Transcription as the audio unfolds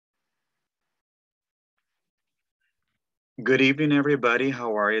Good evening, everybody.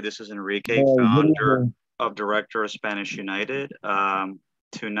 How are you? This is Enrique, Good founder evening. of Director of Spanish United.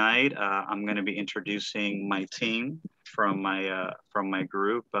 Tonight, I'm going to be introducing my team from my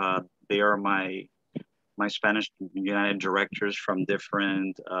group. They are my Spanish United directors from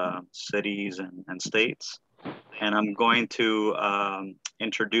different cities and states, and I'm going to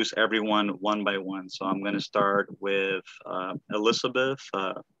introduce everyone one by one. So I'm going to start with Elizabeth.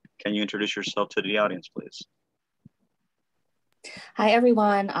 Can you introduce yourself to the audience, please? Hi,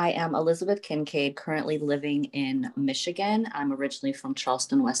 everyone. I am Elizabeth Kincaid, currently living in Michigan. I'm originally from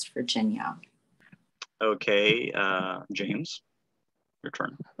Charleston, West Virginia. Okay, James, your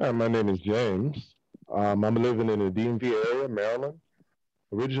turn. My name is James. I'm living in the DMV area, Maryland.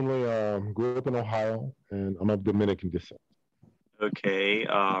 Originally, grew up in Ohio, and I'm of Dominican descent. Okay,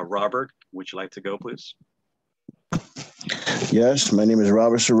 Robert, would you like to go, please? Yes, my name is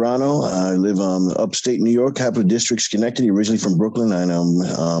Robert Serrano. I live upstate New York, Capital District, Schenectady, originally from Brooklyn, and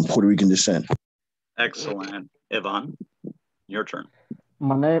I'm Puerto Rican descent. Excellent. Yvonne, your turn.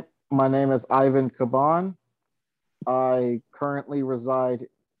 My name is Ivan Caban. I currently reside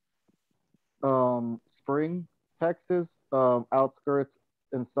Spring, Texas, outskirts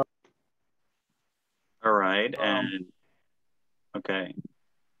and stuff. All right, and okay,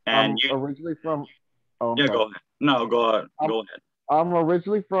 and I'm you. originally from. Oh, I'm Yeah, sorry. go ahead. No, go ahead. Go ahead. I'm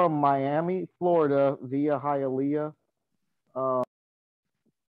originally from Miami, Florida, via Hialeah,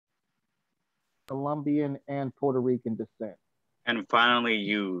 Colombian and Puerto Rican descent. And finally,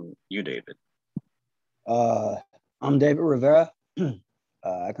 David. I'm David Rivera.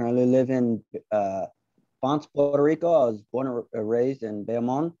 I currently live in Ponce, Puerto Rico. I was born and raised in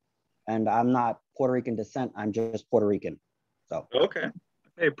Bayamon, and I'm not Puerto Rican descent. I'm just Puerto Rican. So Okay.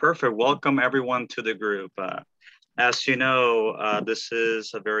 Okay, perfect. Welcome everyone to the group. As you know, this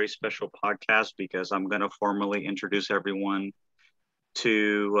is a very special podcast because I'm going to formally introduce everyone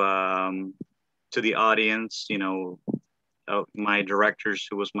to the audience. You know, my directors,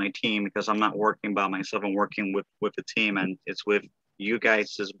 who was my team, because I'm not working by myself. I'm working with a team, and it's with you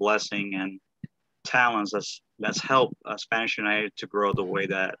guys' blessing and talents that's helped Spanish United to grow the way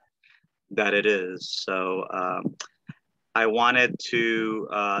that it is. So I wanted to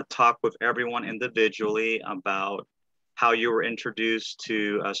talk with everyone individually about how you were introduced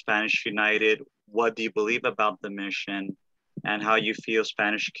to Spanish United, what do you believe about the mission, and how you feel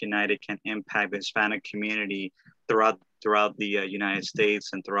Spanish United can impact the Hispanic community throughout the United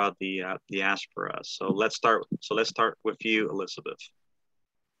States and throughout the diaspora. So let's start with you, Elizabeth.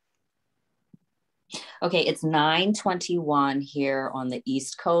 Okay, it's 9:21 here on the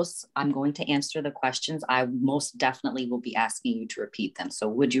East Coast. I'm going to answer the questions. I most definitely will be asking you to repeat them. So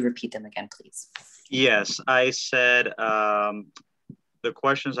would you repeat them again, please? Yes, I said the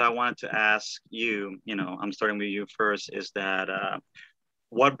questions I wanted to ask you, I'm starting with you first, is that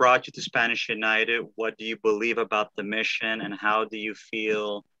what brought you to Spanish United? What do you believe about the mission, and how do you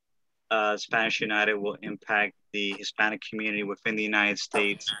feel Spanish United will impact the Hispanic community within the United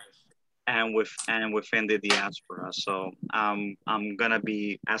States and within the diaspora? So I'm gonna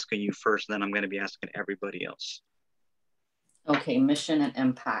be asking you first, then I'm gonna be asking everybody else. Okay, mission and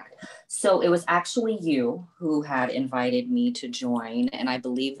impact. So it was actually you who had invited me to join, and I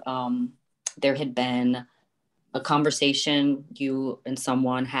believe there had been a conversation you and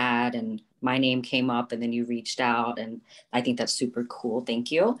someone had, and my name came up, and then you reached out, and I think that's super cool.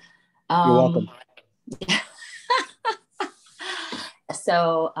 Thank you. You're welcome.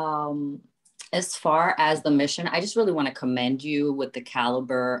 So as far as the mission, I just really want to commend you with the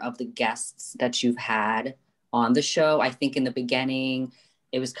caliber of the guests that you've had on the show. I think in the beginning,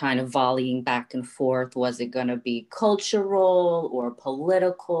 it was kind of volleying back and forth. Was it going to be cultural or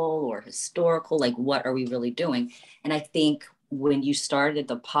political or historical? Like, what are we really doing? And I think when you started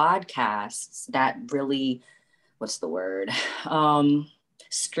the podcasts, that really, what's the word?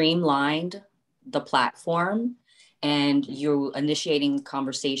 Streamlined the platform, and you're initiating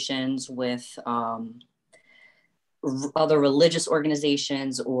conversations with other religious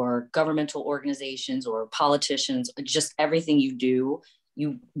organizations or governmental organizations or politicians. Just everything you do,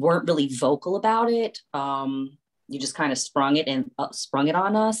 you weren't really vocal about it. You just kind of sprung it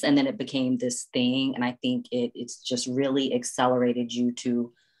on us, and then it became this thing. And I think it's just really accelerated you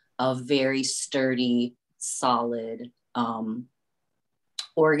to a very sturdy, solid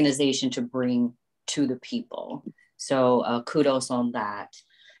organization to bring to the people. So kudos on that.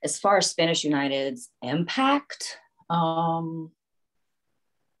 As far as Spanish United's impact, I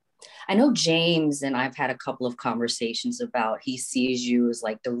know James and I've had a couple of conversations about, he sees you as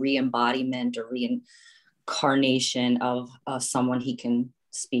like the re-embodiment or reincarnation of someone. He can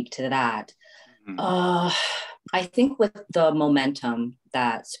speak to that. I think with the momentum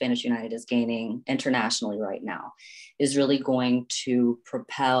that Spanish United is gaining internationally right now is really going to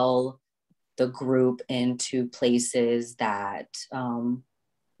propel the group into places that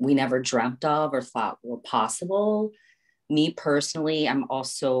we never dreamt of or thought were possible. Me personally, I'm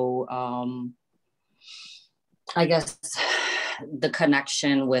also, I guess, the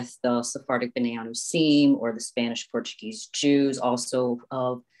connection with the Sephardic B'nai Anusim or the Spanish Portuguese Jews, also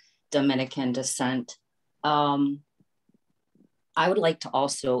of Dominican descent. I would like to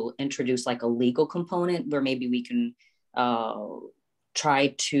also introduce like a legal component where maybe we can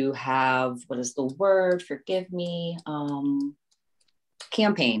try to have, what is the word? Forgive me.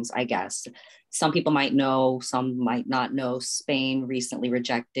 Campaigns, I guess. Some people might know, some might not know. Spain recently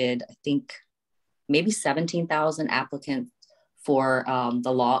rejected, I think, maybe 17,000 applicants for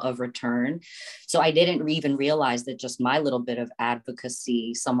the law of return. So I didn't even realize that just my little bit of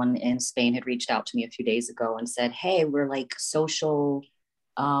advocacy, someone in Spain had reached out to me a few days ago and said, hey, we're like social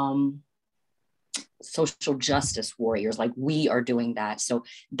justice warriors, like we are doing that. So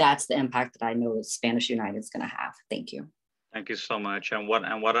that's the impact that I know that Spanish United is going to have. Thank you. Thank you so much. And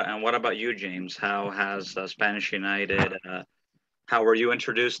what about you, James? How has Spanish United? How were you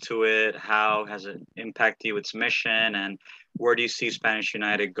introduced to it? How has it impacted you, its mission? And where do you see Spanish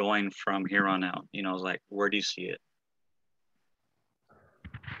United going from here on out? You know, like, where do you see it?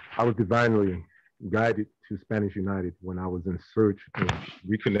 I was divinely guided to Spanish United when I was in search and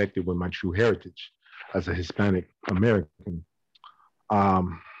reconnected with my true heritage as a Hispanic American.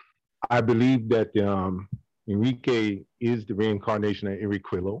 I believe that Enrique is the reincarnation of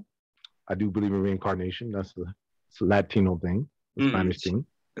Enriquillo. I do believe in reincarnation. It's a Latino thing, a Spanish thing.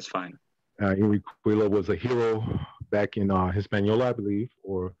 It's fine. Enriquillo was a hero back in Hispaniola, I believe,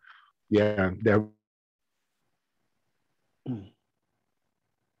 or yeah, that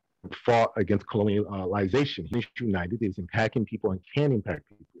fought against colonialization. Spanish United is impacting people and can impact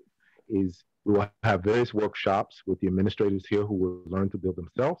people. We will have various workshops with the administrators here who will learn to build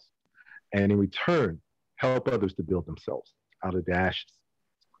themselves, and in return, help others to build themselves out of the ashes.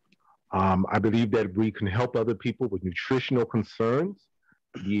 I believe that we can help other people with nutritional concerns.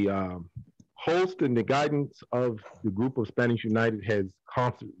 The host and the guidance of the group of Spanish United has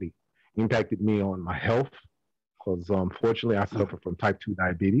constantly impacted me on my health, because unfortunately I suffer from type 2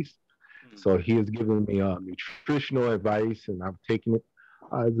 diabetes. So he has given me nutritional advice, and I've taken it.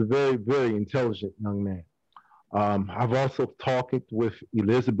 He's a very, very intelligent young man. I've also talked with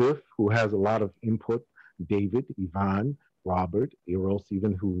Elizabeth, who has a lot of input, David, Yvonne, Robert, Eros,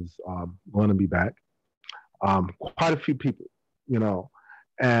 even who's going to be back. Quite a few people, you know.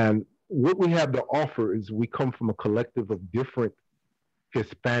 And what we have to offer is we come from a collective of different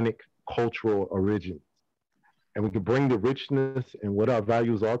Hispanic cultural origins. And we can bring the richness and what our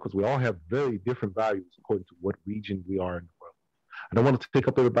values are, because we all have very different values according to what region we are in the world. I don't want to take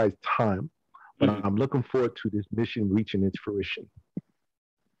up everybody's time, but I'm looking forward to this mission reaching its fruition.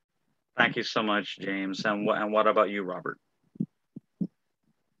 Thank you so much, James. And what about you, Robert?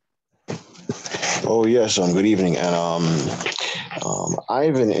 Oh yes, good evening. And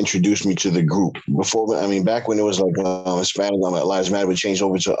Ivan introduced me to the group before. I mean, back when it was like Hispanic Lives Matter, we changed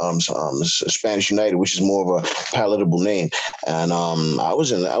over to Spanish United, which is more of a palatable name. And I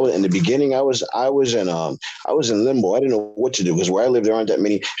was in the beginning. I was in limbo. I didn't know what to do, because where I live there aren't that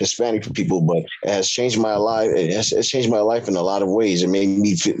many Hispanic people. But it has changed my life. It's changed my life in a lot of ways. It made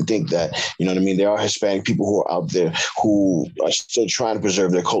me think that, you know what I mean, there are Hispanic people who are out there who are still trying to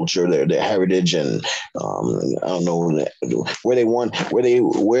preserve their culture, their heritage, and I don't know where they want to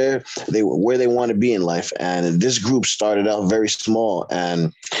be in life. And this group started out very small,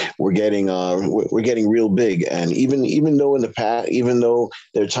 and we're getting real big. And even though in the past, even though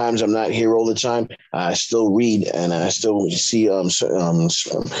there are times I'm not here all the time, I still read and I still see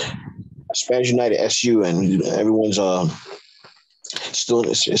Spanish United SU, and everyone's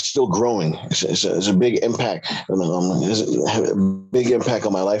it's still growing. It's a big impact. It's a big impact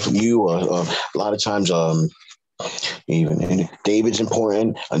on my life. You a lot of times. Even David's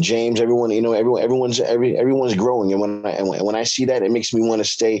important. James, everyone, you know, everyone's growing, and when I see that, it makes me want to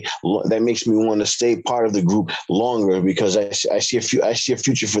stay. That makes me want to stay part of the group longer, because I see a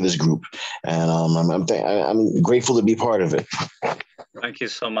future for this group, and I'm grateful to be part of it. Thank you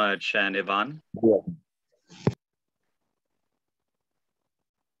so much, and Yvonne. Yeah.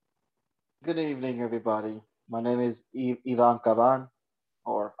 Good evening, everybody. My name is Ivan Caban,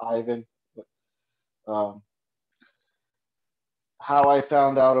 or Ivan. How I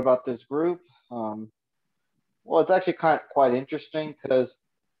found out about this group, well, it's actually quite interesting, because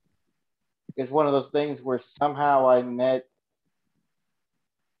it's one of those things where somehow I met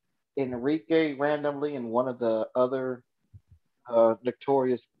Enrique randomly in one of the other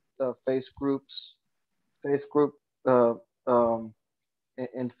notorious face groups, face group uh, um,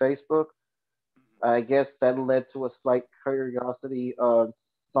 in Facebook. I guess that led to a slight curiosity of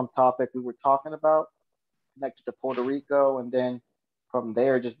some topic we were talking about connected to Puerto Rico, and then from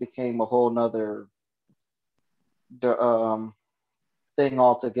there it just became a whole nother um, thing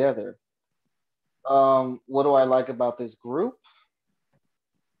altogether. What do I like about this group?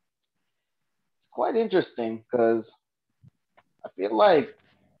 It's quite interesting because I feel like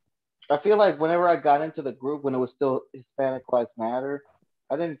I feel like whenever I got into the group when it was still Hispanic Lives Matter,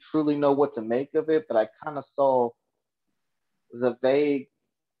 I didn't truly know what to make of it, but I kind of saw the vague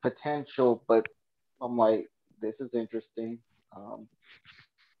potential. But I'm like, this is interesting. Um,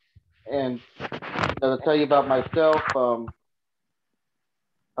 and to tell you about myself,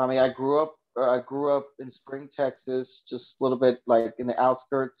 I mean, I grew up in Spring, Texas, just a little bit like in the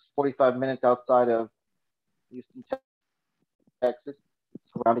outskirts, 45 minutes outside of Houston, Texas,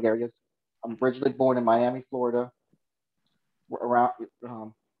 surrounding areas. I'm originally born in Miami, Florida, around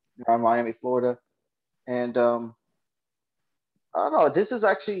um, around Miami, Florida, and I don't know. This is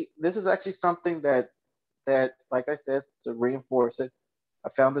actually something that like I said to reinforce it. I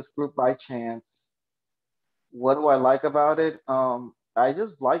found this group by chance. What do I like about it? I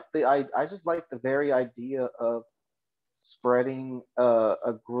just like the very idea of spreading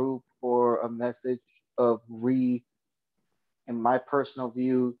a group or a message of in my personal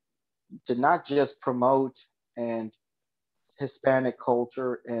view, to not just promote and Hispanic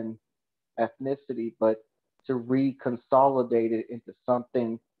culture and ethnicity, but to reconsolidate it into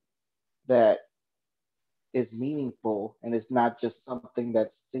something that is meaningful and is not just something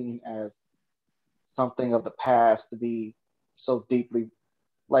that's seen as something of the past to be so deeply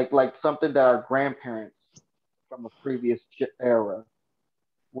like something that our grandparents from a previous era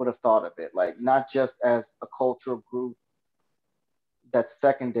would have thought of it, like not just as a cultural group that's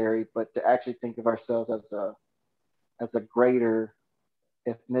secondary, but to actually think of ourselves as a greater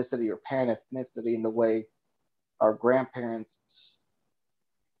ethnicity or pan ethnicity in the way our grandparents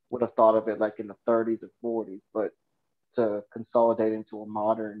would have thought of it, like in the 30s and 40s, but to consolidate into a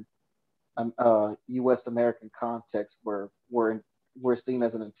modern U.S. American context where we're seen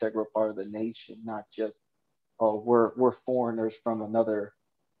as an integral part of the nation, not just oh we're foreigners from another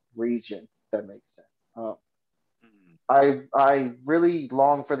region. If that makes sense. I really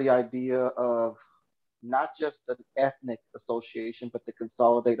long for the idea of not just an ethnic association, but to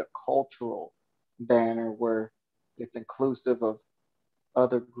consolidate a cultural banner where it's inclusive of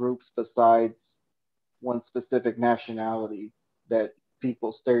other groups besides one specific nationality that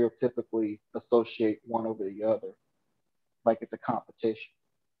people stereotypically associate one over the other, like it's a competition.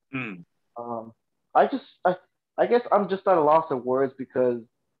 Mm. Um, I just, I guess I'm just at a loss of words because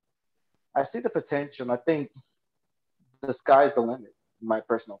I see the potential. And I think the sky's the limit, in my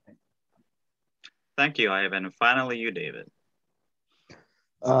personal opinion. Thank you, Ivan. And finally, you, David.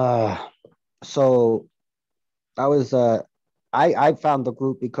 Uh, so I was I found the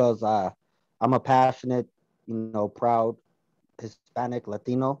group because I'm a passionate, proud Hispanic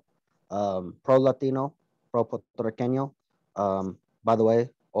Latino, pro Latino, pro Puerto Riqueño. By the way,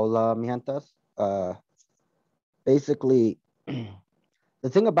 hola mi gentes. Basically, the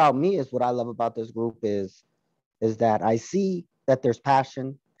thing about me is what I love about this group is that I see that there's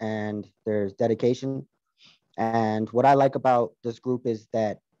passion and there's dedication. And what I like about this group is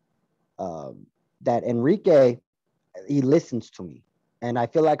that Enrique, he listens to me, and I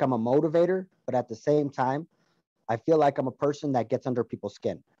feel like I'm a motivator, but at the same time, I feel like I'm a person that gets under people's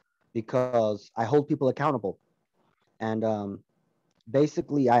skin because I hold people accountable. And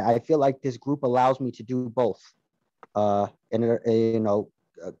basically, I feel like this group allows me to do both. And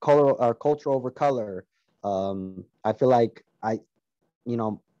color or culture over color. I feel like you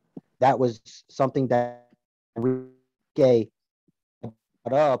know, that was something that Enrique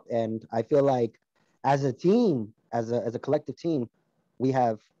brought up, and I feel like as a team, as a collective team, we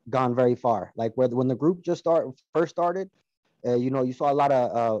have gone very far. Like when the group first started, you saw a lot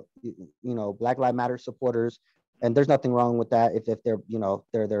of Black Lives Matter supporters, and there's nothing wrong with that if they're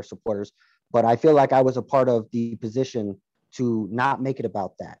they're their supporters. But I feel like I was a part of the position to not make it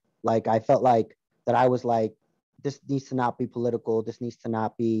about that. Like I felt like that I was like, this needs to not be political. This needs to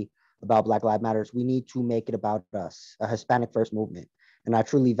not be about Black Lives Matters. We need to make it about us, a Hispanic first movement. And I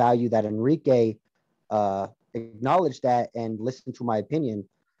truly value that Enrique acknowledged that and listened to my opinion.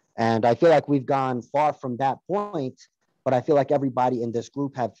 And I feel like we've gone far from that point, but I feel like everybody in this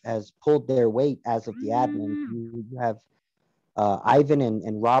group has pulled their weight as of the admin. You have Ivan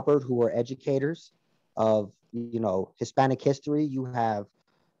and Robert, who are educators of Hispanic history. You have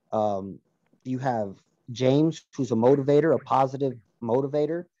You have James, who's a motivator, a positive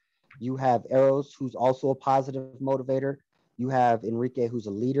motivator. You have Eros, who's also a positive motivator. You have Enrique, who's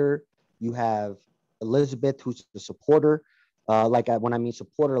a leader. You have Elizabeth, who's a supporter. When I mean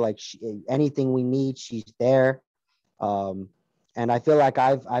supporter, like anything we need, she's there. And I feel like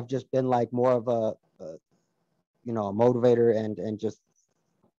I've just been like more of a motivator and just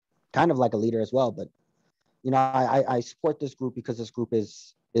kind of like a leader as well. But I support this group because this group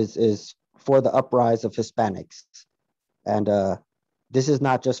is for the uprise of Hispanics, and this is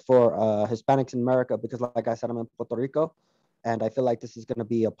not just for Hispanics in America, because like I said, I'm in Puerto Rico, and I feel like this is going to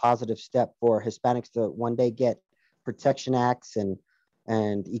be a positive step for Hispanics to one day get protection acts and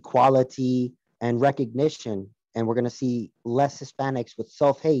equality and recognition, and we're going to see less Hispanics with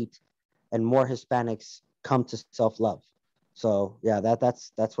self-hate and more Hispanics come to self-love. So yeah,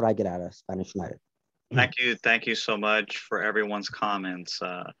 that's what I get out of Spanish United. Thank you so much for everyone's comments.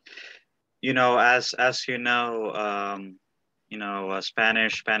 As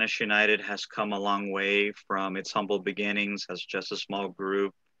Spanish United has come a long way from its humble beginnings as just a small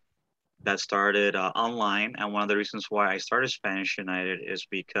group that started online. And one of the reasons why I started Spanish United is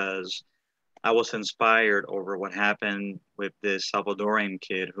because I was inspired over what happened with this Salvadorian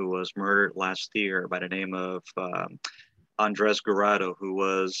kid who was murdered last year by the name of Andres Guerrero, who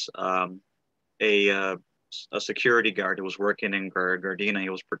was a security guard who was working in Gardena. He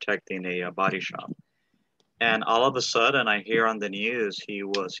was protecting a body shop. And all of a sudden, I hear on the news he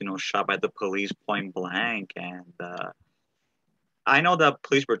was, shot by the police point blank. And I know that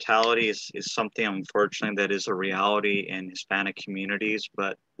police brutality is something, unfortunately, that is a reality in Hispanic communities.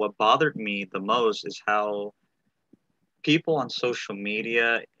 But what bothered me the most is how people on social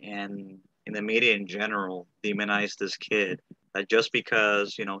media and in the media in general demonize this kid. That just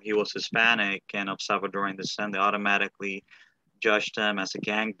because he was Hispanic and of Salvadoran descent, they automatically judged him as a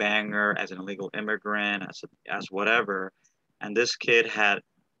gangbanger, as an illegal immigrant, as whatever. And this kid had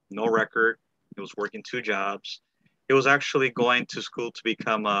no record. He was working two jobs. He was actually going to school to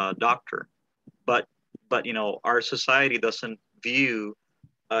become a doctor. But our society doesn't view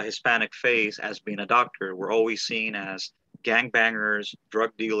a Hispanic face as being a doctor. We're always seen as gangbangers,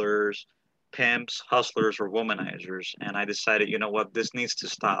 drug dealers, pimps, hustlers, or womanizers. And I decided, this needs to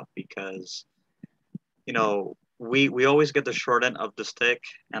stop because, we always get the short end of the stick,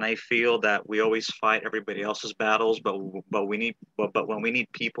 and I feel that we always fight everybody else's battles, but when we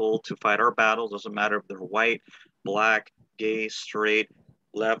need people to fight our battles, doesn't matter if they're white, black, gay, straight,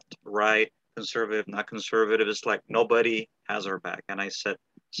 left, right, conservative, not conservative. It's like nobody has our back, and I said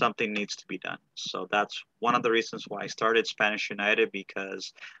something needs to be done. So that's one of the reasons why I started Spanish United,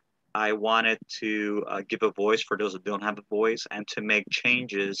 because I wanted to give a voice for those that don't have a voice and to make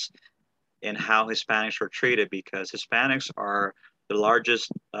changes in how Hispanics are treated, because Hispanics are the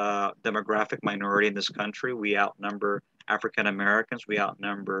largest demographic minority in this country. We outnumber African Americans, we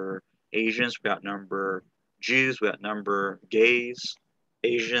outnumber Asians, we outnumber Jews, we outnumber gays,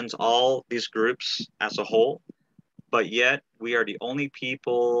 Asians, all these groups as a whole. But yet we are the only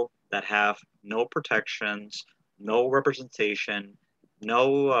people that have no protections, no representation,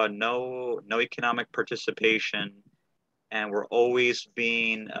 no economic participation, and we're always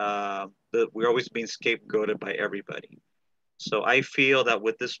being scapegoated by everybody. So I feel that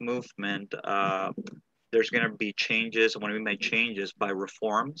with this movement, there's going to be changes. When we make changes by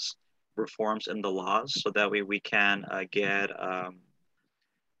reforms in the laws, so that way we can get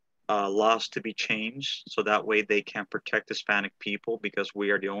laws to be changed, so that way they can protect Hispanic people, because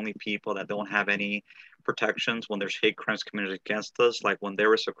we are the only people that don't have any protections when there's hate crimes committed against us. Like when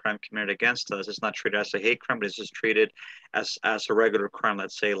there is a crime committed against us, it's not treated as a hate crime, but it's just treated as a regular crime.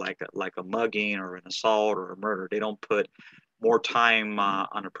 Let's say like a mugging or an assault or a murder. They don't put more time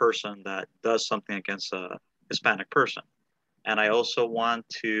on a person that does something against a Hispanic person. And I also want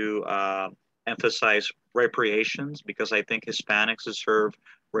to emphasize reparations, because I think Hispanics deserve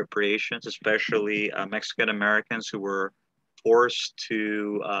reparations, especially Mexican Americans who were forced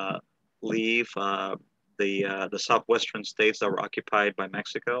to leave the southwestern states that were occupied by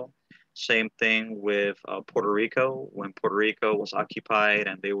Mexico. Same thing with Puerto Rico. When Puerto Rico was occupied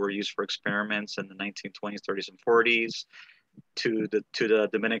and they were used for experiments in the 1920s, 30s, and 40s, to the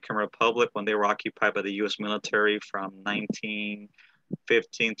Dominican Republic when they were occupied by the U.S. military from 1915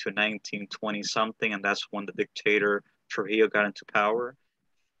 to 1920 something, and that's when the dictator Trujillo got into power.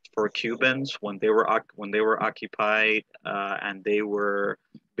 For Cubans, when they were occupied and they were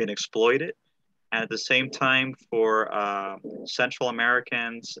being exploited, and at the same time for Central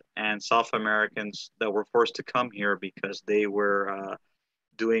Americans and South Americans that were forced to come here because they were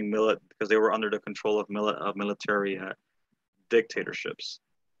because they were under the control of military dictatorships.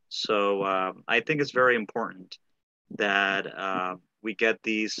 So I think it's very important that we get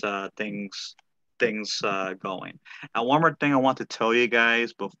these things going. And one more thing I want to tell you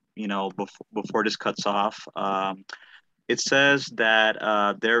guys, before this cuts off, it says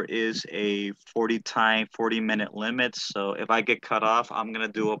that there is a 40-minute limit. So if I get cut off, I'm gonna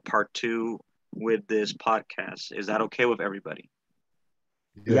do a part 2 with this podcast. Is that okay with everybody?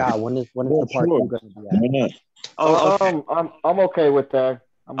 Yeah, when is the part sure. 2 going to be at? Oh, okay. I'm okay with that.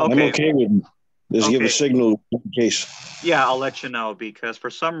 I'm okay with just give a signal in case. Yeah, I'll let you know because for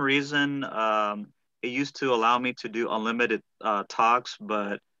some reason it used to allow me to do unlimited talks,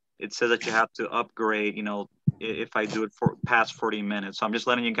 but it says that you have to upgrade, if I do it for past 40 minutes. So I'm just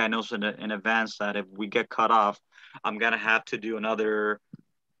letting you guys know in advance that if we get cut off, I'm gonna have to do another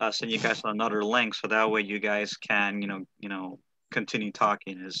send you guys another link so that way you guys can continue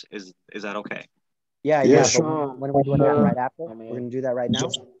talking. Is that okay? Yeah, Yeah, yeah. sure. But when are we doing that right after? We're going to do that right now?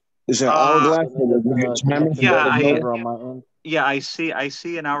 Is it an hourglass? Yeah, I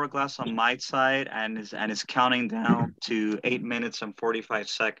see an hourglass on my side, and it's counting down to 8 minutes and 45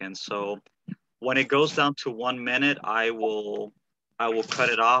 seconds. So when it goes down to 1 minute, I will cut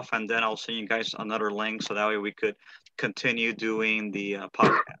it off, and then I'll send you guys another link so that way we could continue doing the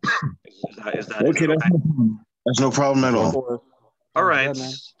podcast. Is that okay? That's no problem at all. All right.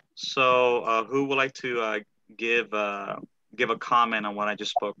 Good, So who would like to give a comment on what I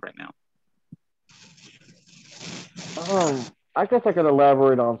just spoke right now? I guess I could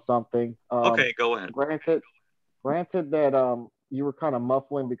elaborate on something. Okay, go ahead. Granted that you were kind of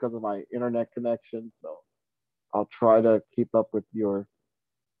muffling because of my internet connection, so I'll try to keep up with your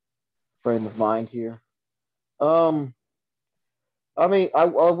frame of mind here. I mean, I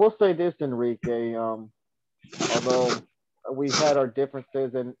will say this, Enrique. Although we've had our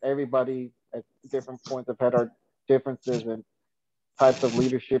differences, and everybody at different points have had our differences and types of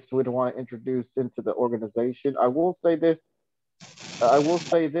leaderships we'd want to introduce into the organization. I will say this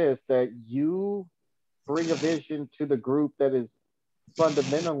that you bring a vision to the group that is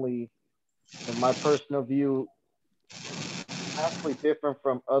fundamentally, in my personal view, actually different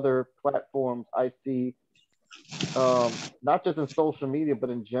from other platforms I see, not just in social media, but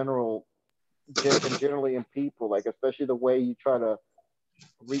in general, generally in people, like especially the way you try to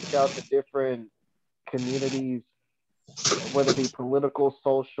reach out to different communities, whether it be political,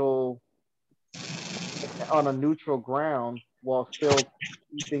 social, on a neutral ground, while still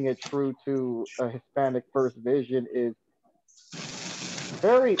keeping it true to a Hispanic first vision is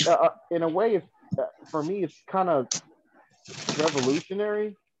very, in a way, it's for me, it's kind of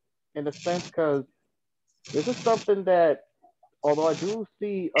revolutionary in a sense because this is something that, although I do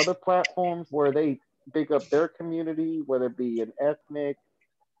see other platforms where they big up their community, whether it be an ethnic,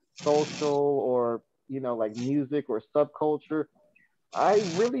 social, or like music or subculture, I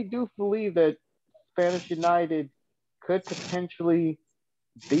really do believe that Spanish United could potentially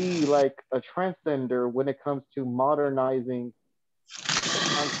be like a transcender when it comes to modernizing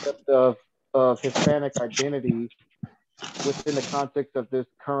the concept of Hispanic identity within the context of this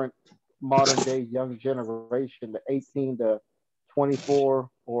current modern day young generation, the 18 to 24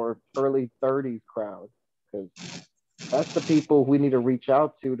 or early 30s crowd, because that's the people we need to reach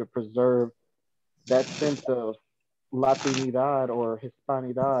out to preserve that sense of Latinidad or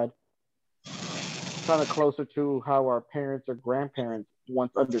Hispanidad, kind of closer to how our parents or grandparents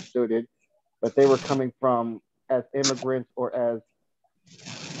once understood it, but they were coming from as immigrants or as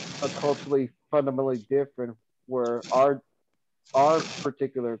a culturally fundamentally different, where our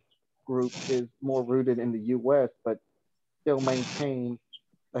particular group is more rooted in the U.S., but still maintain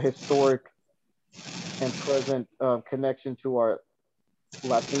a historic and present connection to our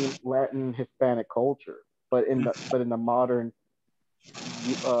Latin Hispanic culture, but in the modern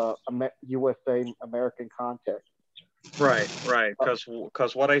USA American context. Right.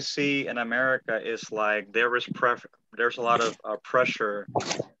 Because what I see in America is like there's a lot of pressure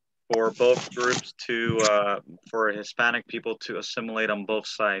for both groups for Hispanic people to assimilate on both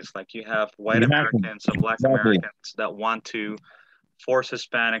sides. Like you have white Americans and Black Americans that want to force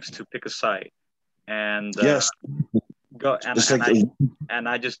Hispanics to pick a side, and yes.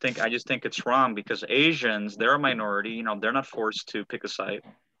 I just think it's wrong because Asians, they're a minority. They're not forced to pick a side,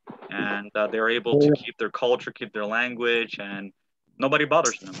 and they're able to keep their culture, keep their language, and nobody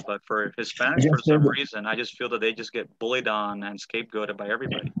bothers them. But for Hispanics, for some reason, I just feel that they just get bullied on and scapegoated by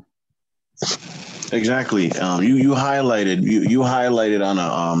everybody. Exactly. You highlighted on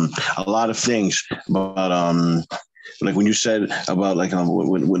a lot of things about like when you said about like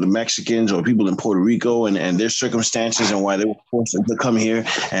with the Mexicans or people in Puerto Rico and their circumstances and why they were forced to come here,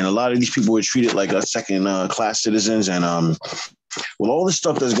 and a lot of these people were treated like second class citizens, and with all the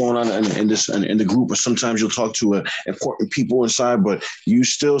stuff that's going on in the group, or sometimes you'll talk to important people inside, but you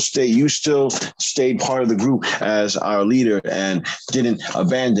still stayed part of the group as our leader and didn't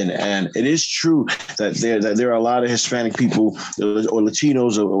abandon. And it is true that there are a lot of Hispanic people or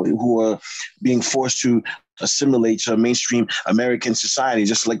Latinos who are being forced to assimilate to mainstream American society,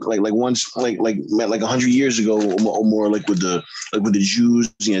 just like 100 years ago or more, like with the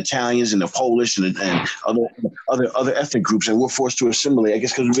Jews, the Italians, and the Polish, and other ethnic groups, and we're forced to assimilate. I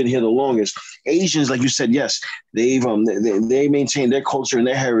guess because we've been here the longest. Asians, like you said, yes, they maintain their culture and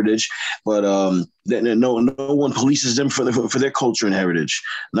their heritage, but no one polices them for their culture and heritage.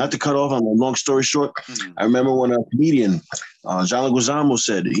 Not to cut off on a long story short, I remember when a comedian, John Leguizamo,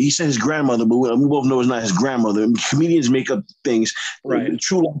 said his grandmother, but we both know it's not his grandmother. Comedians make up things, right?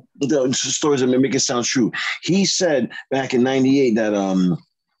 True stories that make it sound true. He said back in '98 that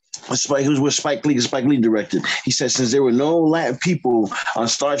he was with Spike Lee directed. He said, since there were no Latin people on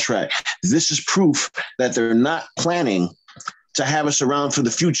Star Trek, this is proof that they're not planning to have us around for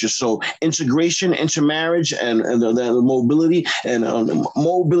the future. So integration, intermarriage, and the mobility and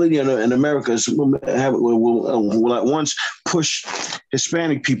mobility in America will at once push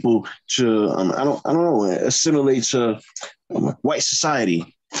Hispanic people to I don't know, assimilate to white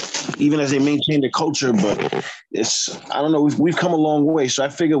society, even as they maintain their culture. But I don't know. We've come a long way. So I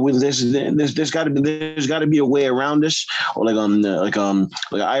figure there's got to be a way around this, or like Ivan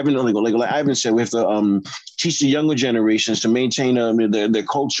said, we have to teach the younger generations to maintain their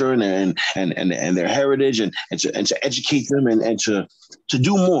culture and their heritage, and to educate them and to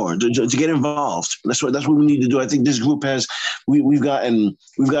do more, to get involved. That's what we need to do. I think this group we've gotten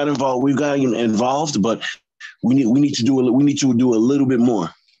involved, but we need to do a little bit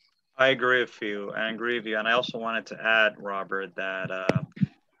more. I agree with you. And I also wanted to add, Robert, that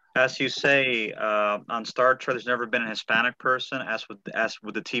as you say, on Star Trek, there's never been a Hispanic person. As with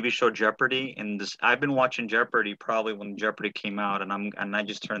the TV show Jeopardy, I've been watching Jeopardy probably when Jeopardy came out, and I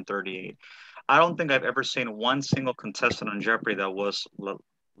just turned 38. I don't think I've ever seen one single contestant on Jeopardy that was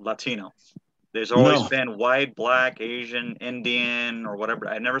Latino. There's always been white, black, Asian, Indian, or whatever.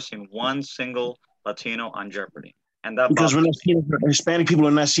 I've never seen one single Latino on Jeopardy. And that because we're not seen, Hispanic people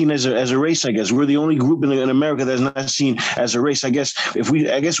are not seen as a race. I guess we're the only group in America that's not seen as a race. I guess if we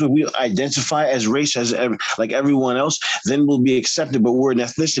identify as race as like everyone else, then we'll be accepted. But we're an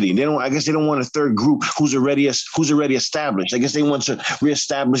ethnicity. They don't want a third group who's already established. I guess they want to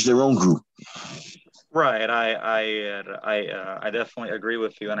reestablish their own group. Right. I definitely agree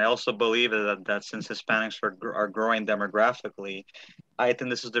with you, and I also believe that since Hispanics are growing demographically, I think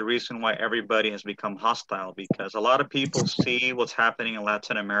this is the reason why everybody has become hostile, because a lot of people see what's happening in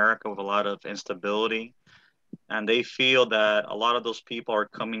Latin America with a lot of instability, and they feel that a lot of those people are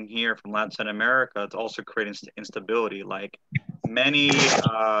coming here from Latin America to also create instability. Like many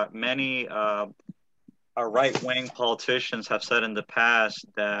right-wing politicians have said in the past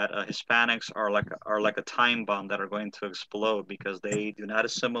that Hispanics are like a time bomb that are going to explode because they do not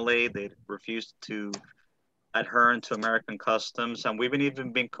assimilate, they refuse to adhere to American customs, and we've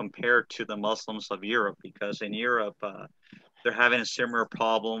even been compared to the Muslims of Europe, because in Europe they're having a similar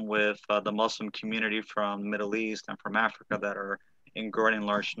problem with the Muslim community from the Middle East and from Africa that are growing in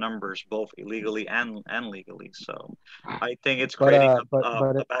large numbers, both illegally and legally. So I think it's creating a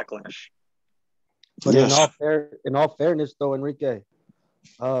backlash. But yes. in all fairness, though, Enrique,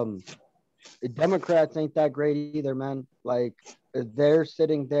 the Democrats ain't that great either, man. Like, they're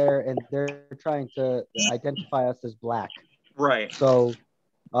sitting there and they're trying to identify us as black. Right. So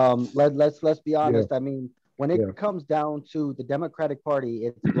let's be honest. Yeah. I mean, when it comes down to the Democratic Party,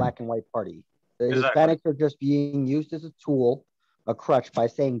 it's a black and white party. The Hispanics are just being used as a tool, a crutch, by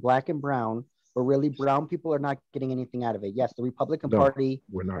saying black and brown, but really brown people are not getting anything out of it. Yes, the Republican Party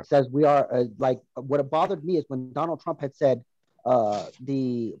says we are what bothered me is when Donald Trump had said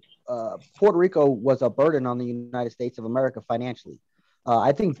Puerto Rico was a burden on the United States of America financially.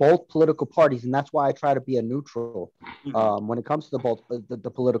 I think both political parties, and that's why I try to be a neutral when it comes to the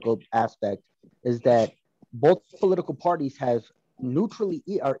political aspect, is that both political parties have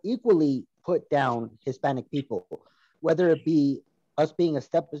equally put down Hispanic people, whether it be us being a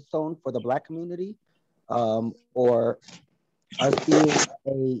stepping stone for the black community, or us being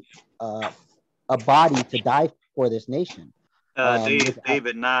a body to die for this nation.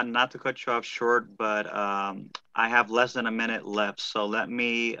 David, not to cut you off short, but I have less than a minute left, so let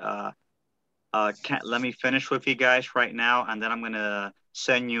me finish with you guys right now, and then I'm gonna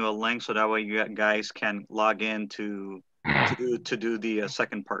send you a link so that way you guys can log in to do the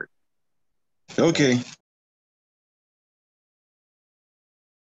second part. Okay.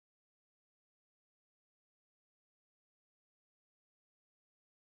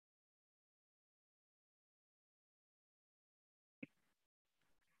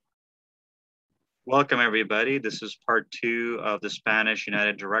 Welcome, everybody. This is part 2 of the Spanish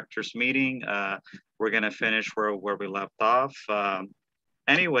United Directors meeting. We're going to finish where we left off.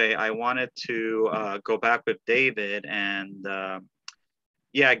 Anyway, I wanted to go back with David and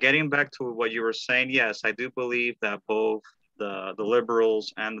yeah, getting back to what you were saying, yes, I do believe that both the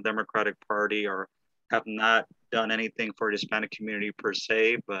Liberals and the Democratic Party have not done anything for the Hispanic community per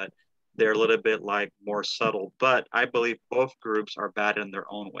se, but they're a little bit like more subtle. But I believe both groups are bad in their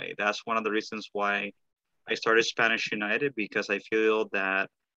own way. That's one of the reasons why I started Spanish United, because I feel that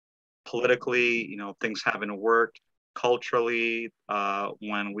politically, things haven't worked. Culturally,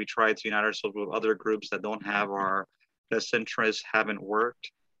 when we try to unite ourselves with other groups that don't have our best interests, haven't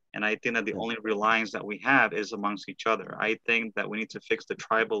worked. And I think that the only reliance that we have is amongst each other. I think that we need to fix the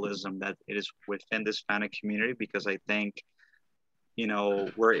tribalism that it is within the Hispanic community, because I think,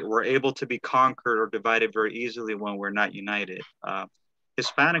 we're able to be conquered or divided very easily when we're not united.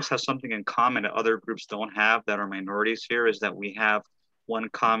 Hispanics have something in common that other groups don't have, that are minorities here, is that we have one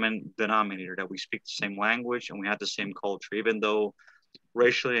common denominator, that we speak the same language and we have the same culture. Even though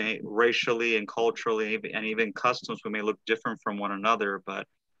racially and culturally and even customs, we may look different from one another, but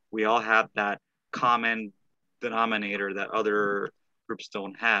we all have that common denominator that other groups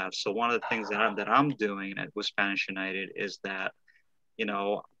don't have. So one of the things that I'm doing with Spanish United is that,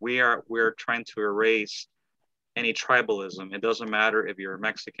 we're trying to erase any tribalism. It doesn't matter if you're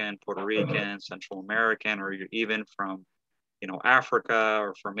Mexican, Puerto Rican, Central American, or you're even from, Africa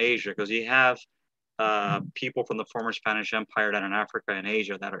or from Asia, because you have people from the former Spanish Empire that are in Africa and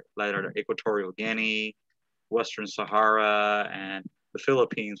Asia that are Equatorial Guinea, Western Sahara, and the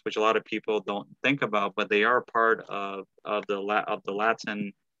Philippines, which a lot of people don't think about, but they are part of the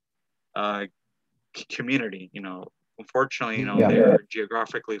Latin community. Unfortunately, they're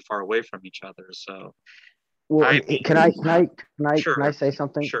geographically far away from each other. So, well, can I say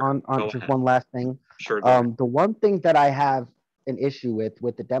something sure. on just ahead. One last thing? Sure. The one thing that I have an issue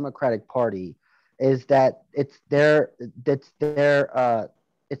with the Democratic Party is that it's their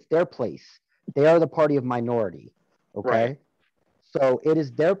place. They are the party of minority. Okay. Right. So it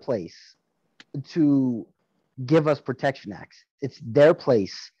is their place to give us protection acts. It's their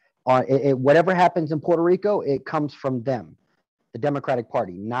place. Whatever happens in Puerto Rico, it comes from them, the Democratic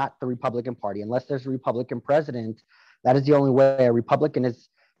Party, not the Republican Party. Unless there's a Republican president, that is the only way a Republican is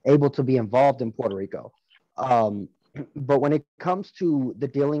able to be involved in Puerto Rico. But when it comes to the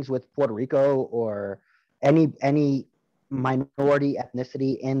dealings with Puerto Rico or any minority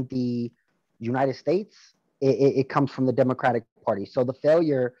ethnicity in the United States, it comes from the Democratic Party. So the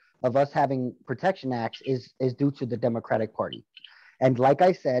failure of us having protection acts is due to the Democratic Party. And like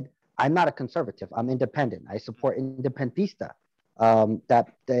I said, I'm not a conservative. I'm independent. I support Independentista.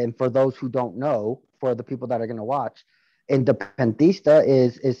 And for those who don't know, for the people that are going to watch, Independentista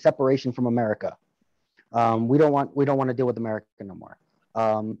is separation from America. We don't want to deal with America no more.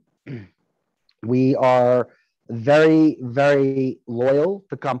 We are very, very loyal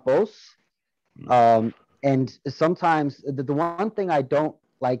to Campos. And sometimes the one thing I don't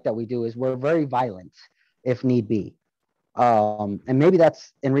like that we do is we're very violent if need be. And maybe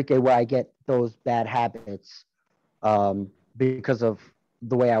that's, Enrique, where I get those bad habits because of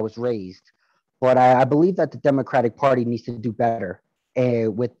the way I was raised. But I believe that the Democratic Party needs to do better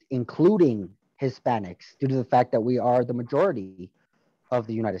with including Hispanics, due to the fact that we are the majority of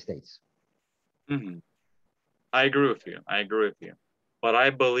the United States. Mm-hmm. I agree with you. But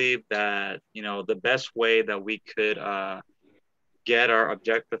I believe that, the best way that we could get our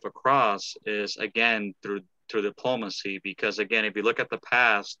objective across is, again, through diplomacy. Because, again, if you look at the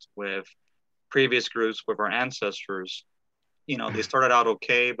past with previous groups, with our ancestors, they started out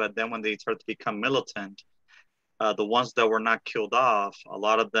okay, but then when they started to become militant, the ones that were not killed off, a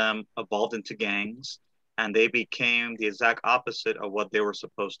lot of them evolved into gangs, and they became the exact opposite of what they were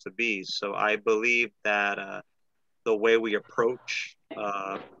supposed to be. So I believe that the way we approach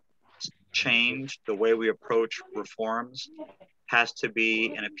change, the way we approach reforms, has to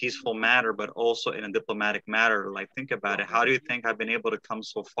be in a peaceful manner, but also in a diplomatic manner. Like, think about it. How do you think I've been able to come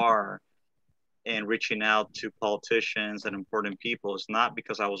so far in reaching out to politicians and important people? It's not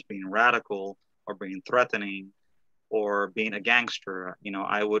because I was being radical or being threatening or being a gangster.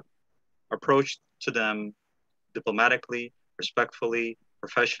 I would approach to them diplomatically, respectfully,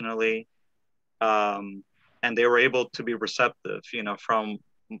 professionally, and they were able to be receptive. From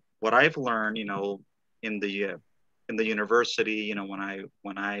what I've learned, in the university,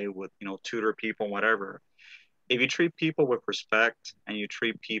 when I would tutor people, whatever. If you treat people with respect and you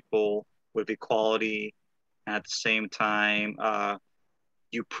treat people with equality, and at the same time,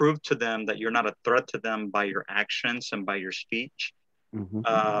 you prove to them that you're not a threat to them by your actions and by your speech.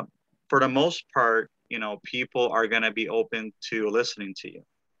 Mm-hmm. for the most part, you know, people are going to be open to listening to you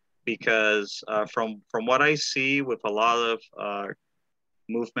because from what I see with a lot of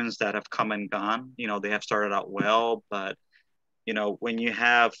movements that have come and gone, you know, they have started out well, but you know, when you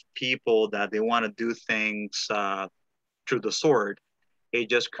have people that they want to do things through the sword, it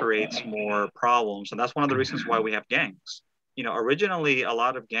just creates more problems. And that's one of the reasons why we have gangs. You know, originally, a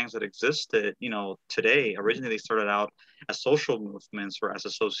lot of gangs that existed, you know, today, originally they started out as social movements or as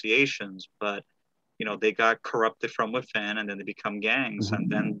associations, but, you know, they got corrupted from within and then they become gangs.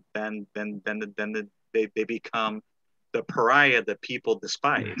 And then they become the pariah that people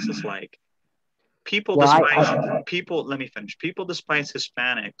despise. It's like people despise people. Let me finish. People despise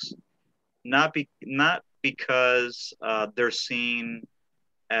Hispanics not because they're seen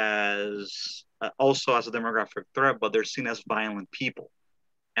as also as a demographic threat, but they're seen as violent people,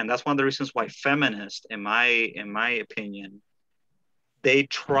 and that's one of the reasons why feminists, in my opinion, they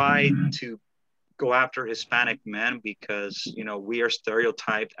try to go after Hispanic men because, you know, we are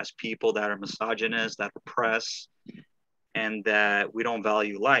stereotyped as people that are misogynist, that oppress, and that we don't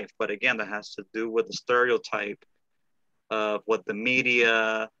value life. But again, that has to do with the stereotype of what the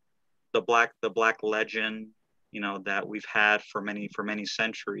media, the black legend, you know, that we've had for many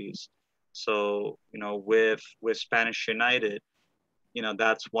centuries. So, you know, with Spanish United, you know,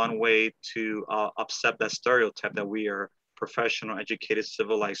 that's one way to upset that stereotype that we are professional, educated,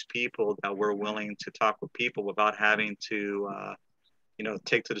 civilized people, that we're willing to talk with people without having to, you know,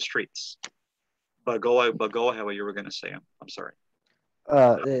 take to the streets. But go ahead what you were going to say. I'm sorry.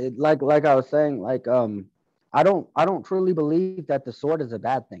 Like I was saying, like I don't truly believe that the sword is a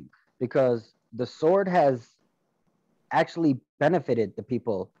bad thing, because the sword has actually benefited the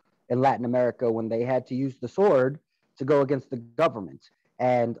people in Latin America when they had to use the sword to go against the government.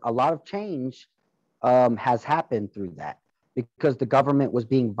 And a lot of change has happened through that, because the government was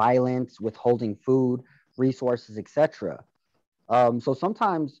being violent, withholding food, resources, etc. So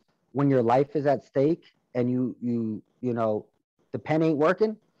sometimes when your life is at stake and you know, the pen ain't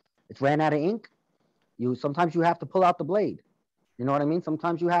working, it's ran out of ink, sometimes you have to pull out the blade. You know what I mean?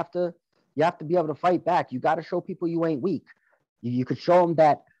 Sometimes you have to be able to fight back. You got to show people you ain't weak. You could show them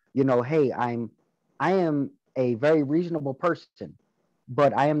that, you know, hey, I am a very reasonable person,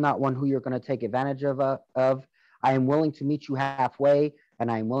 but I am not one who you're going to take advantage of. I am willing to meet you halfway,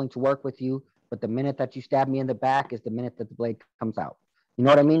 and I am willing to work with you. But the minute that you stab me in the back is the minute that the blade comes out. You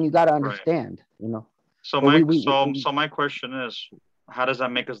know what I mean? You got to understand. Right. You know. So my question is, how does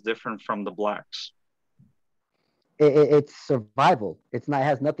that make us different from the blacks? It's survival. It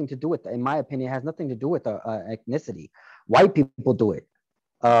has nothing to do with, in my opinion, it has nothing to do with ethnicity. White people do it.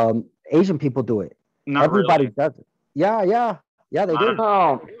 Asian people do it. Everybody does it. Yeah, they do.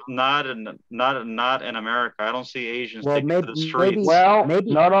 Not in America. I don't see Asians taking to the streets.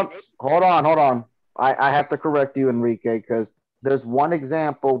 Maybe. No. Hold on. I have to correct you, Enrique, because there's one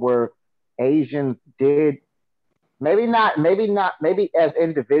example where Asians did, maybe as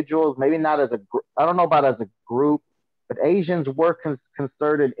individuals, maybe not as a group. I don't know about as a group, but Asians were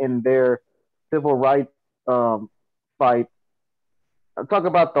concerted in their civil rights fight. I'm talking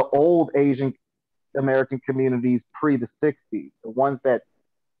about the old Asian American communities pre the 60s, the ones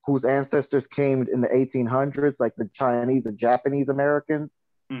whose ancestors came in the 1800s, like the Chinese and Japanese Americans.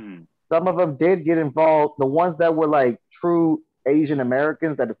 Mm-hmm. Some of them did get involved. The ones that were like true Asian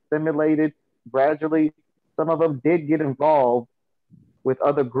Americans that assimilated gradually, some of them did get involved with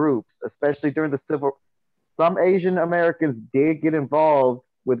other groups, especially during the civil. Some Asian Americans did get involved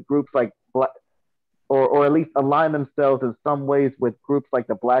with groups like Black, or at least align themselves in some ways with groups like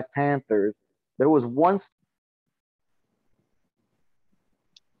the Black Panthers. There was one.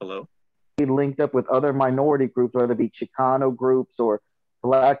 Hello. He linked up with other minority groups, whether it be Chicano groups or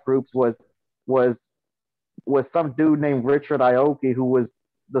Black groups. Was some dude named Richard Aoki, who was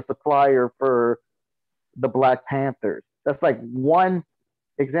the supplier for the Black Panthers. That's like one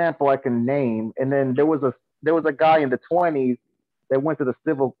example I can name. And then there was a guy in the 20s that went to the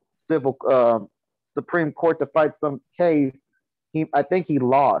civil Supreme Court to fight some case. I think he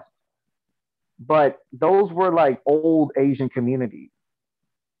lost. But those were like old Asian communities.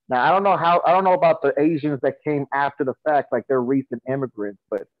 Now I don't know about the Asians that came after the fact, like they're recent immigrants,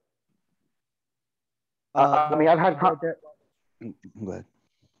 but I mean, I've had. Go ahead.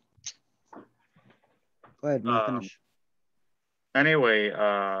 Go ahead, man, finish. Anyway,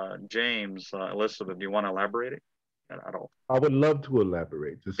 James, Elizabeth, do you want to elaborate it at all? I would love to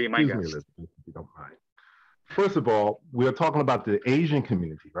elaborate. Just be my guest, Elizabeth, if you don't mind. First of all, we're talking about the Asian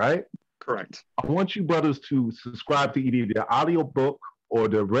community, right? Correct. I want you brothers to subscribe to either the audio book or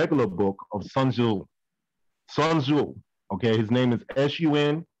the regular book of Sun Tzu. Sun Tzu, okay? His name is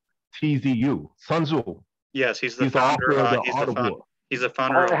Sun TZU, Sun Tzu. Yes, he's the He's the founder. author of The Art of War. He's the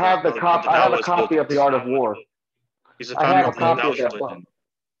founder I have the of the I have a Taoist copy of movement. The Art of War. He's the I founder have a of the copy of Taoist that book. religion.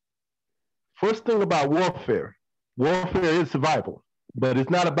 First thing about warfare is survival, but it's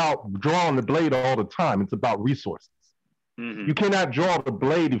not about drawing the blade all the time. It's about resources. Mm-hmm. You cannot draw the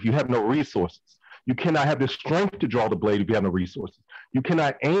blade if you have no resources. You cannot have the strength to draw the blade if you have no resources. You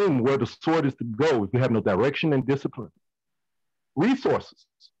cannot aim where the sword is to go if you have no direction and discipline. Resources.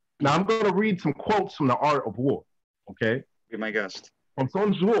 Now I'm going to read some quotes from The Art of War, okay? Be my guest. From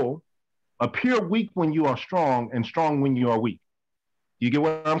Sun Tzu, appear weak when you are strong and strong when you are weak. Do you get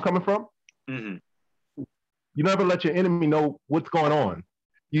where I'm coming from? Mm-hmm. You never let your enemy know what's going on.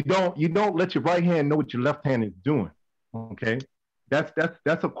 You don't let your right hand know what your left hand is doing, okay?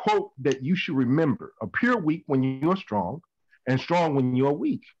 That's a quote that you should remember. Appear weak when you're strong and strong when you're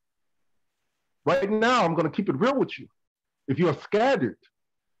weak. Right now, I'm going to keep it real with you. If you're scattered,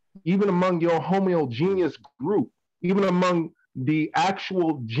 even among your homogeneous group, even among the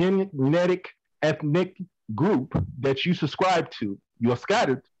actual genetic ethnic group that you subscribe to, you're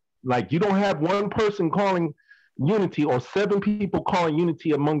scattered. Like you don't have one person calling unity or 7 people calling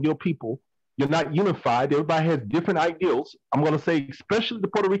unity among your people. You're not unified. Everybody has different ideals. I'm going to say, especially the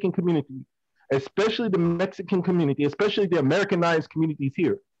Puerto Rican community, especially the Mexican community, especially the Americanized communities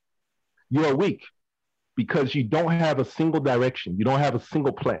here. You're weak because you don't have a single direction. You don't have a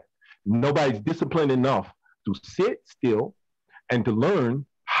single plan. Nobody's disciplined enough to sit still and to learn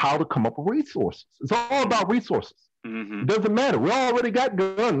how to come up with resources. It's all about resources. Mm-hmm. It doesn't matter. We already got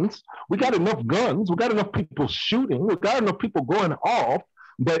guns. We got enough guns. We got enough people shooting. We got enough people going off.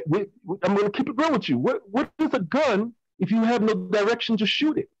 But I'm going to keep it real with you. What is a gun if you have no direction to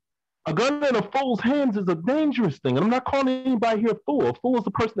shoot it? A gun in a fool's hands is a dangerous thing. And I'm not calling anybody here a fool. A fool is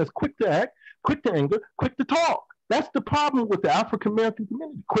a person that's quick to act, quick to anger, quick to talk. That's the problem with the African American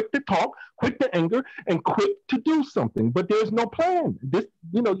community. Quick to talk, quick to anger, and quick to do something. But there's no plan.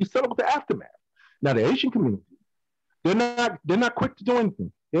 You settle with the aftermath. Now the Asian community, they're not quick to do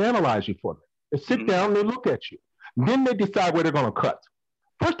anything. They analyze you for it. They sit down, they look at you. Then they decide where they're going to cut.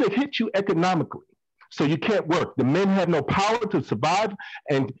 First, they hit you economically, so you can't work. The men have no power to survive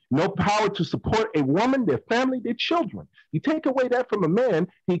and no power to support a woman, their family, their children. You take away that from a man,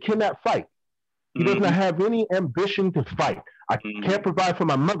 he cannot fight. He does not have any ambition to fight. I can't provide for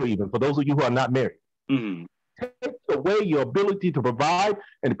my mother, even for those of you who are not married. Take away your ability to provide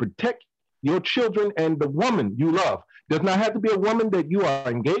and to protect your children and the woman you love. Does not have to be a woman that you are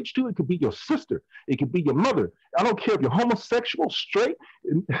engaged to. It could be your sister. It could be your mother. I don't care if you're homosexual, straight.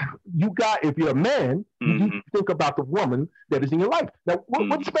 If you're a man, you think about the woman that is in your life. Now,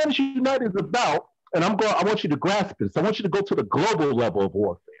 what Spanish United is about, and I want you to grasp this. I want you to go to the global level of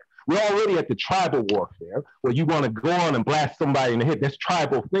warfare. We're already at the tribal warfare where you want to go on and blast somebody in the head. That's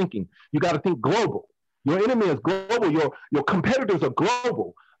tribal thinking. You got to think global. Your enemy is global. Your competitors are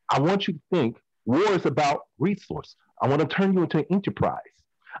global. I want you to think war is about resource. I want to turn you into an enterprise.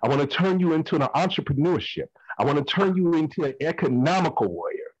 I want to turn you into an entrepreneurship. I want to turn you into an economical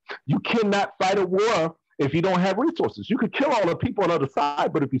warrior. You cannot fight a war if you don't have resources. You could kill all the people on the other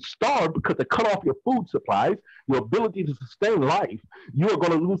side, but if you starve because they cut off your food supplies, your ability to sustain life, you are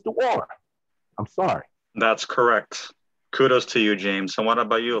going to lose the war. I'm sorry. That's correct. Kudos to you, James. And what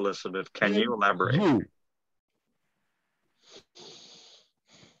about you, Elizabeth? Can you elaborate?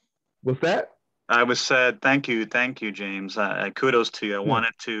 What's that? I was said, thank you, James. Kudos to you. I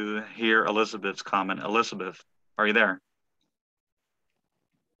wanted to hear Elizabeth's comment. Elizabeth, are you there?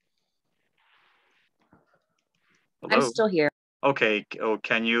 Hello? I'm still here. Okay. Oh,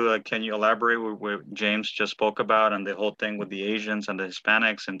 can you elaborate what James just spoke about and the whole thing with the Asians and the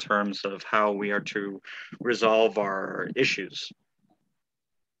Hispanics in terms of how we are to resolve our issues?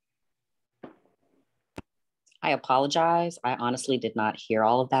 I apologize. I honestly did not hear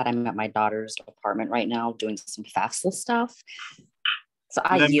all of that. I'm at my daughter's apartment right now doing some FAFSA stuff. So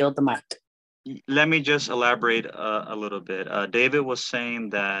I yield the mic. Let me just elaborate a little bit. David was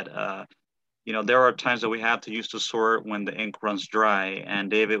saying that, there are times that we have to use the sword when the ink runs dry. And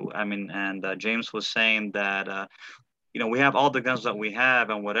James was saying that, we have all the guns that we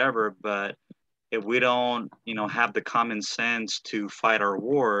have and whatever, but if we don't, have the common sense to fight our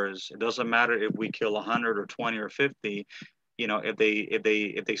wars, it doesn't matter if we kill 100 or 20 or 50.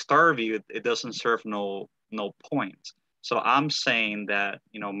 If they starve you, it doesn't serve no point. So I'm saying that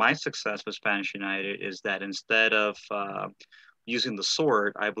my success with Spanish United is that instead of using the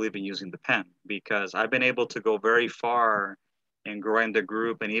sword, I believe in using the pen, because I've been able to go very far and growing the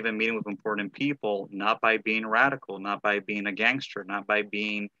group and even meeting with important people, not by being radical, not by being a gangster, not by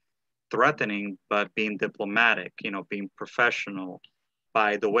being threatening, but being diplomatic, being professional,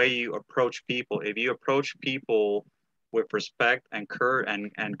 by the way you approach people. If you approach people with respect and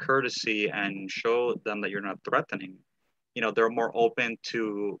courtesy and show them that you're not threatening, they're more open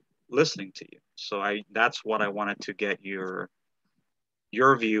to listening to you. So that's what I wanted to get your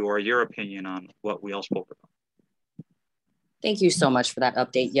view or your opinion on what we all spoke about. Thank you so much for that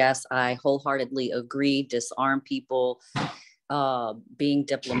update. Yes, I wholeheartedly agree. Disarm people, being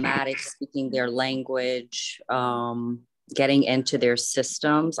diplomatic, speaking their language, getting into their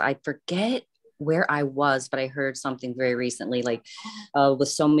systems. I forget where I was, but I heard something very recently, like with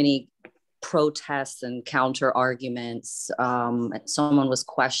so many protests and counter arguments, someone was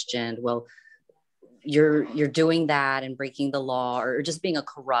questioned, well, you're doing that and breaking the law, or just being a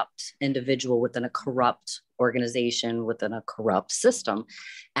corrupt individual within a corrupt organization, within a corrupt system.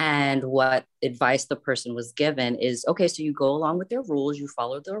 And what advice the person was given is, okay, so you go along with their rules, you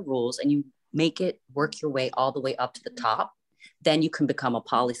follow their rules, and you make it work your way all the way up to the top. Then you can become a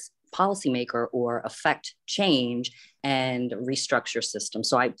policymaker or affect change and restructure systems.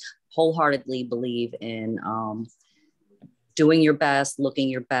 So I wholeheartedly believe in doing your best, looking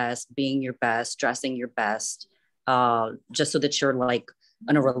your best, being your best, dressing your best, just so that you're like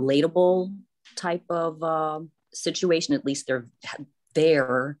in a relatable type of situation, at least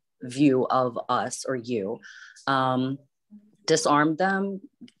their view of us or you. Disarm them,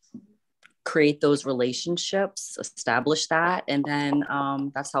 create those relationships, establish that, and then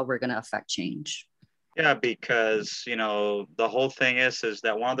that's how we're going to affect change. Yeah, because, the whole thing is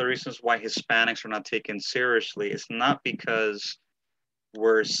that one of the reasons why Hispanics are not taken seriously is not because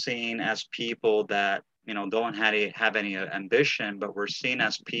we're seen as people that, don't have any ambition, but we're seen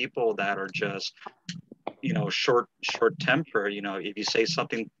as people that are just, short temper. If you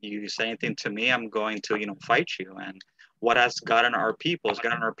say anything to me, I'm going to, fight you. And what has gotten our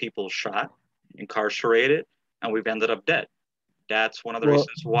people shot, incarcerated, and we've ended up dead. That's one of the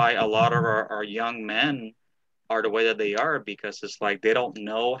reasons why a lot of our young men are the way that they are, because it's like they don't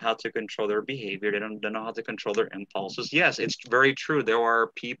know how to control their behavior. They don't know how to control their impulses. Yes, it's very true. There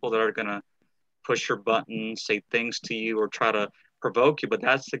are people that are going to push your buttons, say things to you, or try to provoke you, but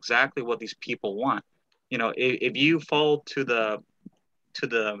that's exactly what these people want. If you fall to the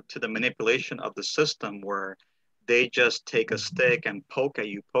manipulation of the system where they just take a stick and poke at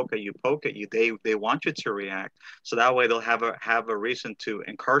you. They want you to react, so that way they'll have a reason to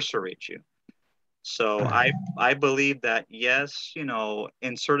incarcerate you. So I believe that yes,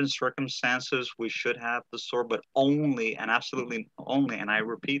 in certain circumstances we should have the sword, but only and absolutely only, and I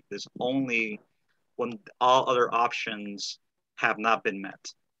repeat this, only when all other options have not been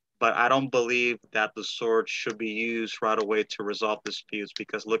met. But I don't believe that the sword should be used right away to resolve disputes,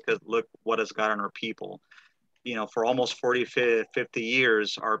 because look what has gotten our people. For almost 40, 50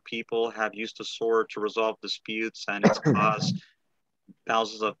 years, our people have used the sword to resolve disputes, and it's caused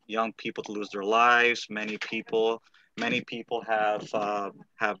thousands of young people to lose their lives. Many people have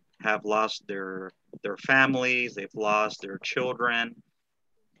lost their families. They've lost their children,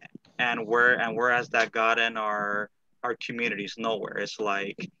 and where has that gotten our communities? Nowhere. It's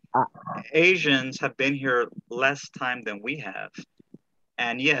like Asians have been here less time than we have,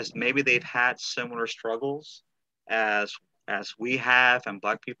 and yes, maybe they've had similar struggles as we have and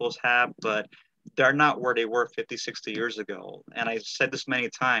Black peoples have, but they're not where they were 50, 60 years ago. And I've said this many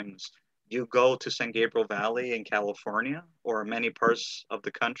times. You go to San Gabriel Valley in California or many parts of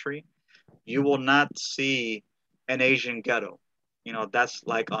the country, you will not see an Asian ghetto. That's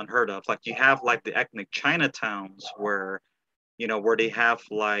like unheard of. Like you have like the ethnic Chinatowns where they have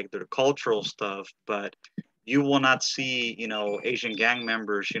like their cultural stuff, but you will not see, Asian gang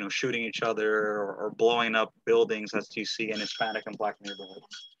members, shooting each other or blowing up buildings as you see in Hispanic and Black neighborhoods.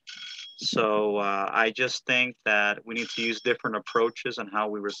 So I just think that we need to use different approaches on how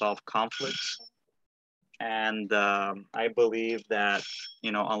we resolve conflicts. And I believe that,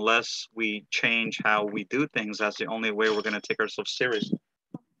 unless we change how we do things, that's the only way we're going to take ourselves seriously.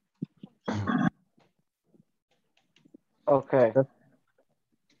 Okay.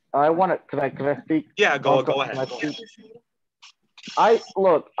 I want to. Can I speak? Yeah, go ahead.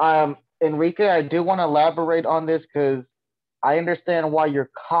 Enrique, I do want to elaborate on this because I understand why you're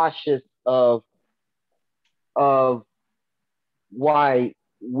cautious of why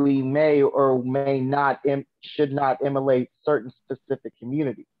we may or may not should not emulate certain specific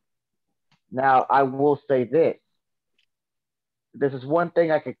communities. Now, I will say this. This is one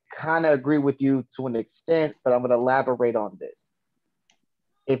thing I could kind of agree with you to an extent, but I'm going to elaborate on this.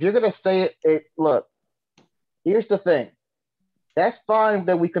 If you're going to say it, look, here's the thing. That's fine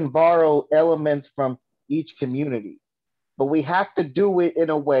that we can borrow elements from each community, but we have to do it in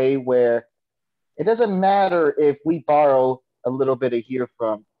a way where it doesn't matter if we borrow a little bit of here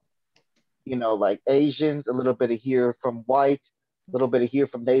from, like Asians, a little bit of here from white, a little bit of here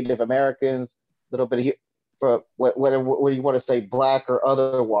from Native Americans, a little bit of here for whether you want to say black or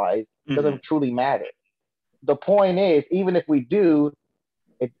otherwise, it doesn't truly matter. The point is, even if we do,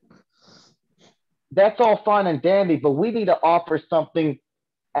 that's all fine and dandy, but we need to offer something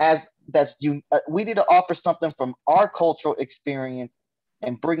as we need to offer something from our cultural experience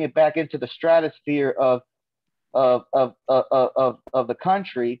and bring it back into the stratosphere of the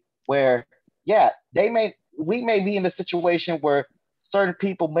country where, yeah, we may be in a situation where certain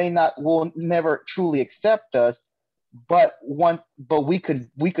people will never truly accept us, but we could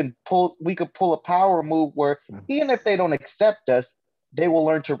pull a power move where even if they don't accept us, they will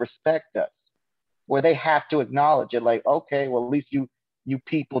learn to respect us, where they have to acknowledge it, like, okay, well, at least you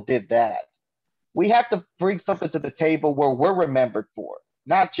people did that. We have to bring something to the table where we're remembered for,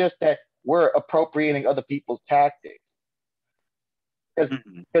 not just that we're appropriating other people's tactics.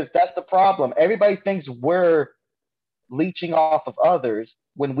 Because that's the problem. Everybody thinks we're leeching off of others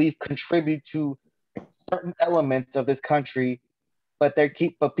when we've contributed to certain elements of this country, but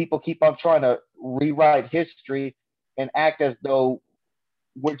people keep on trying to rewrite history and act as though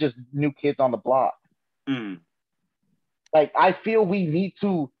we're just new kids on the block. Like, I feel we need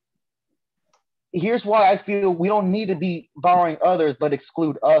to. Here's why I feel we don't need to be borrowing others, but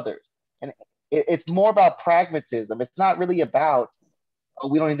exclude others. And it's more about pragmatism. It's not really about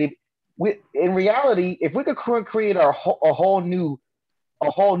we don't need to. In reality, if we could create a whole new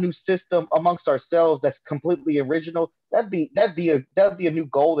system amongst ourselves that's completely original, that'd be a new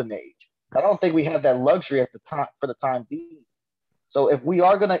golden age. I don't think we have that luxury at the time for the time being. So if we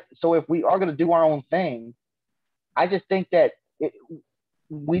are gonna do our own thing, I just think that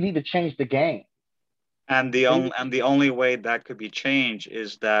we need to change the game. And the only way that could be changed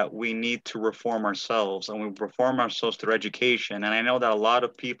is that we need to reform ourselves, and we reform ourselves through education. And I know that a lot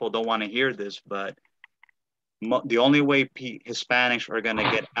of people don't want to hear this, but the only way Hispanics are going to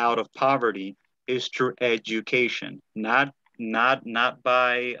get out of poverty is through education, not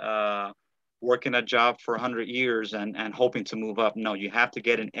by working a job for 100 years and hoping to move up. No, you have to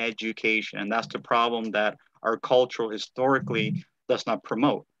get an education, and that's the problem that our culture historically does not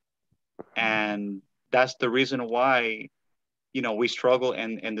promote. And that's the reason why, we struggle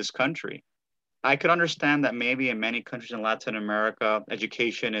in this country. I could understand that maybe in many countries in Latin America,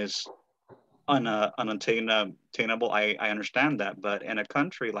 education is unattainable. I understand that. But in a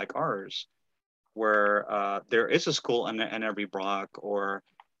country like ours, where there is a school in every block, or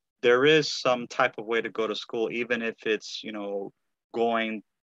there is some type of way to go to school, even if it's, going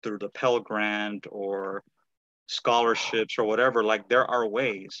through the Pell Grant or scholarships or whatever, like, there are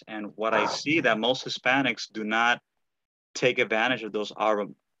ways. And what I see that most Hispanics do not take advantage of those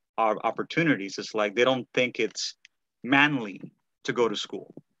opportunities. It's like they don't think it's manly to go to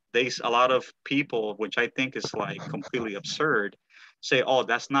school. A lot of people, which I think is like completely absurd, say, oh,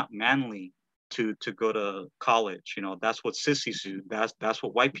 that's not manly to go to college. That's what sissies do. That's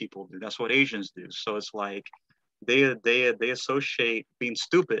what white people do. That's what Asians do. So it's like they associate being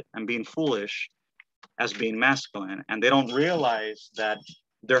stupid and being foolish as being masculine, and they don't realize that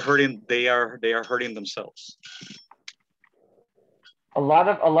they are hurting themselves. A lot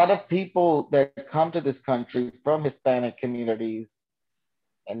of people that come to this country from Hispanic communities,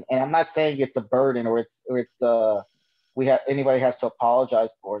 and I'm not saying it's a burden or it's anybody has to apologize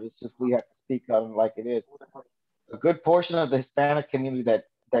for it. It's just we have to speak on it like it is. A good portion of the Hispanic community that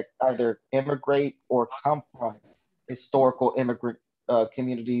either immigrate or come from historical immigrant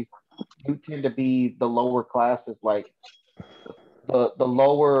communities do tend to be the lower classes, like the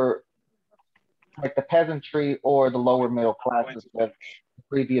lower, like the peasantry or the lower middle classes of the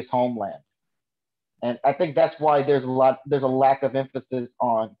previous homeland. And I think that's why there's a lack of emphasis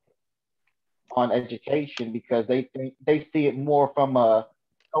on education, because they see it more from a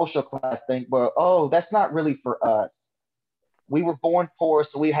social class thing, where, oh, that's not really for us. We were born poor,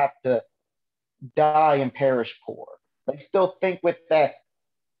 so we have to die and perish poor. They still think with that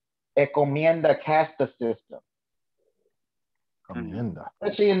encomienda casta system.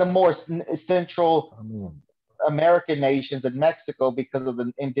 Especially in the more central American nations and Mexico, because of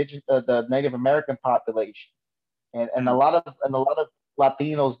the Native American population, and a lot of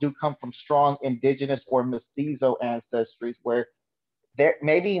Latinos do come from strong indigenous or mestizo ancestries, where they're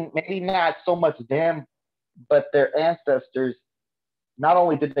maybe not so much them, but their ancestors. Not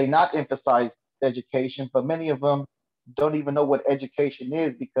only did they not emphasize education, but many of them don't even know what education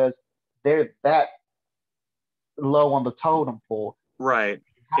is, because they're that low on the totem pole. Right.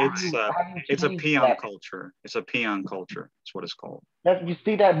 It's a peon culture. It's a peon culture. That's what it's called. You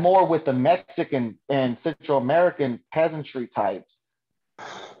see that more with the Mexican and Central American peasantry types.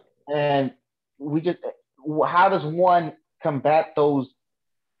 And how does one combat those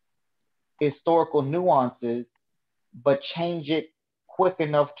historical nuances, but change it quick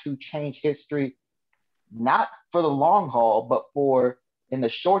enough to change history, not for the long haul, but for in the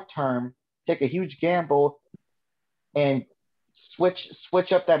short term, take a huge gamble and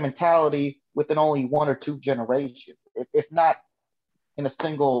switch up that mentality within only 1 or 2 generations, if not in a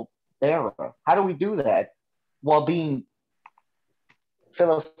single era? How do we do that while being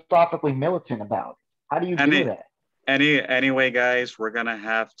philosophically militant about it? How do you do that? Anyway, guys, we're gonna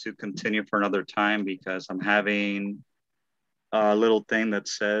have to continue for another time because I'm having a little thing that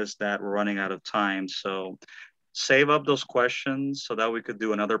says that we're running out of time. So save up those questions so that we could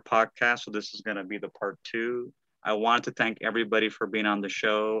do another podcast. So this is gonna be the part 2. I want to thank everybody for being on the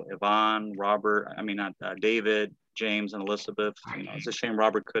show. Yvonne, David, James, and Elizabeth. You know, it's a shame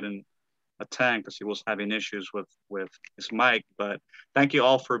Robert couldn't attend because he was having issues with his mic. But thank you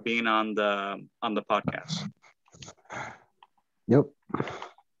all for being on the podcast. Yep.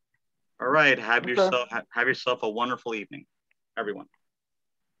 All right. Have yourself a wonderful evening, everyone.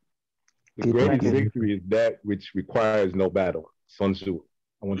 The greatest victory is that which requires no battle. Sun Tzu.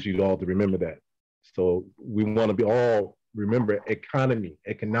 I want you all to remember that. So we want to be all remember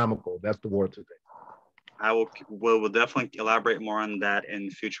economical. That's the word today. We'll definitely elaborate more on that in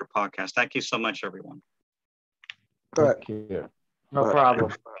future podcasts. Thank you so much, everyone. Good. No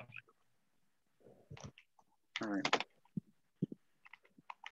problem. All right.